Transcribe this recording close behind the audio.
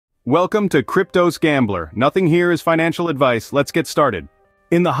Welcome to Crypto's Gambler. Nothing here is financial advice. Let's get started.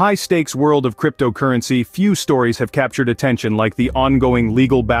 In the high-stakes world of cryptocurrency, few stories have captured attention like the ongoing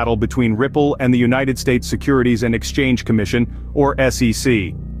legal battle between Ripple and the United States Securities and Exchange Commission, or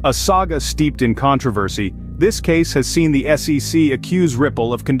SEC. A saga steeped in controversy, this case has seen the SEC accuse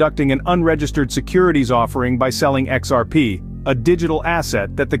Ripple of conducting an unregistered securities offering by selling XRP, a digital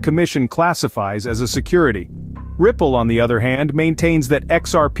asset that the commission classifies as a security. Ripple, on the other hand, maintains that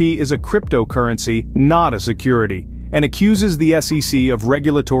XRP is a cryptocurrency, not a security, and accuses the SEC of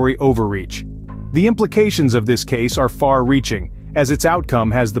regulatory overreach. The implications of this case are far-reaching, as its outcome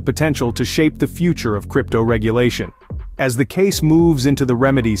has the potential to shape the future of crypto regulation. As the case moves into the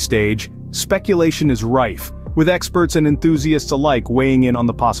remedies stage, speculation is rife, with experts and enthusiasts alike weighing in on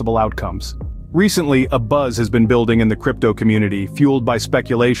the possible outcomes. Recently, a buzz has been building in the crypto community, fueled by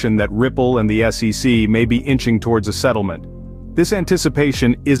speculation that Ripple and the SEC may be inching towards a settlement. This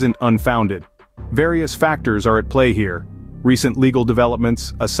anticipation isn't unfounded. Various factors are at play here. Recent legal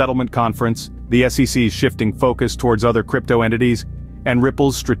developments, a settlement conference, the SEC's shifting focus towards other crypto entities, and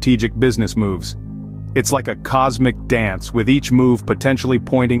Ripple's strategic business moves. It's like a cosmic dance, with each move potentially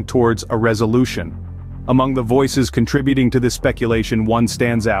pointing towards a resolution. Among the voices contributing to this speculation, one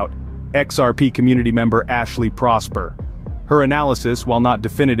stands out: XRP community member Ashley Prosper. Her analysis, while not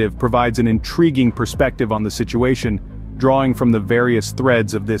definitive, provides an intriguing perspective on the situation, drawing from the various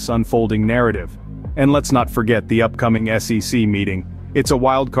threads of this unfolding narrative. And let's not forget the upcoming SEC meeting. It's a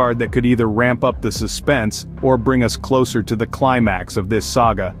wildcard that could either ramp up the suspense or bring us closer to the climax of this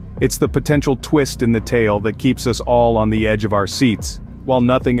saga. It's the potential twist in the tale that keeps us all on the edge of our seats. While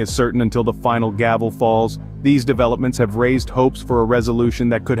nothing is certain until the final gavel falls, these developments have raised hopes for a resolution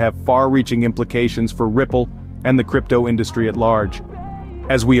that could have far-reaching implications for Ripple and the crypto industry at large.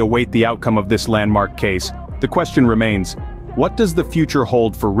 As we await the outcome of this landmark case, the question remains: what does the future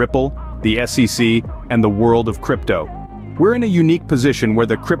hold for Ripple, the SEC, and the world of crypto? We're in a unique position where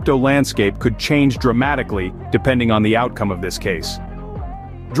the crypto landscape could change dramatically depending on the outcome of this case.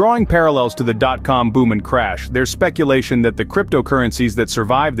 Drawing parallels to the dot-com boom and crash, there's speculation that the cryptocurrencies that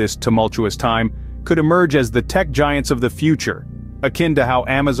survive this tumultuous time could emerge as the tech giants of the future, akin to how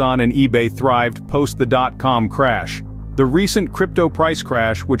Amazon and eBay thrived post the dot-com crash. The recent crypto price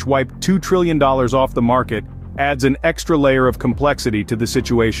crash, which wiped $2 trillion off the market, adds an extra layer of complexity to the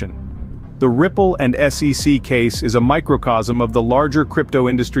situation. The Ripple and SEC case is a microcosm of the larger crypto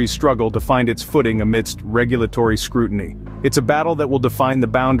industry's struggle to find its footing amidst regulatory scrutiny. It's a battle that will define the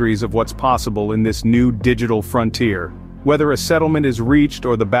boundaries of what's possible in this new digital frontier. Whether a settlement is reached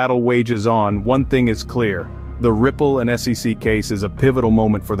or the battle wages on, one thing is clear: the Ripple and SEC case is a pivotal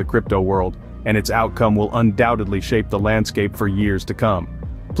moment for the crypto world, and its outcome will undoubtedly shape the landscape for years to come.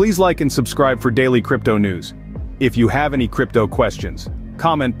 Please like and subscribe for daily crypto news. If you have any crypto questions,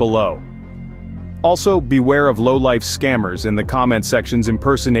 comment below. Also, beware of low-life scammers in the comment sections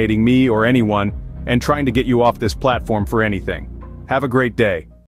impersonating me or anyone and trying to get you off this platform for anything. Have a great day.